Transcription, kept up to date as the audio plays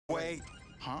Wait,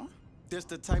 huh? This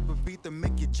the type of beat that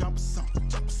make you jump or something.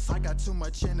 I got too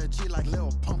much energy like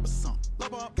Lil Pump or something.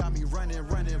 Got me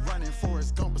running,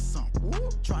 Forrest Gump or something.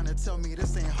 Trying to tell me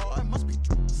this ain't hard, must be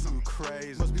something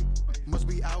crazy. Must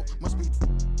be out, must be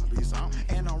something.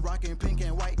 And I'm rocking pink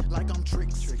and white like I'm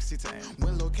Trixie Tan.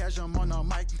 When Lil Cash I'm on the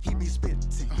mic, he be spitting.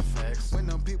 When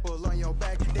them people on your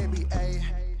back, they be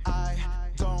I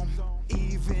don't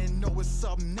even know what's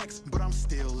up next, but I'm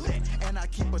still lit. And I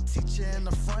keep a teacher in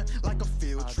the front like a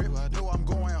field trip. Know I'm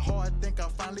going hard, think I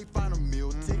finally found a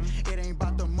meal tick. It ain't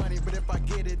about the money, but if I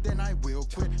get it, then I will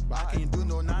quit. I can't do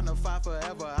no 9 to 5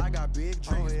 forever, I got big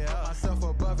dreams. Put myself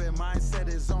above it, mindset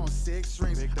is on 6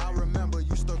 strings. I remember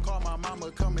used to call my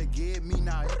mama, come and get me.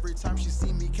 Now every time she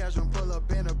see me casual, pull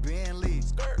up in a Bentley.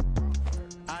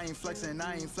 I ain't flexing,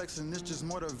 it's just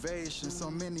motivation.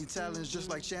 So many talents, just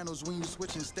like channels when you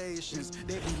switching stations.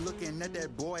 They be looking at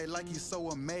that boy like he's so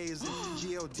amazing.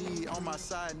 G.O.D. on my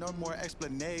side, no more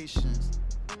explanations.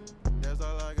 That's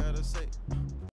all I got.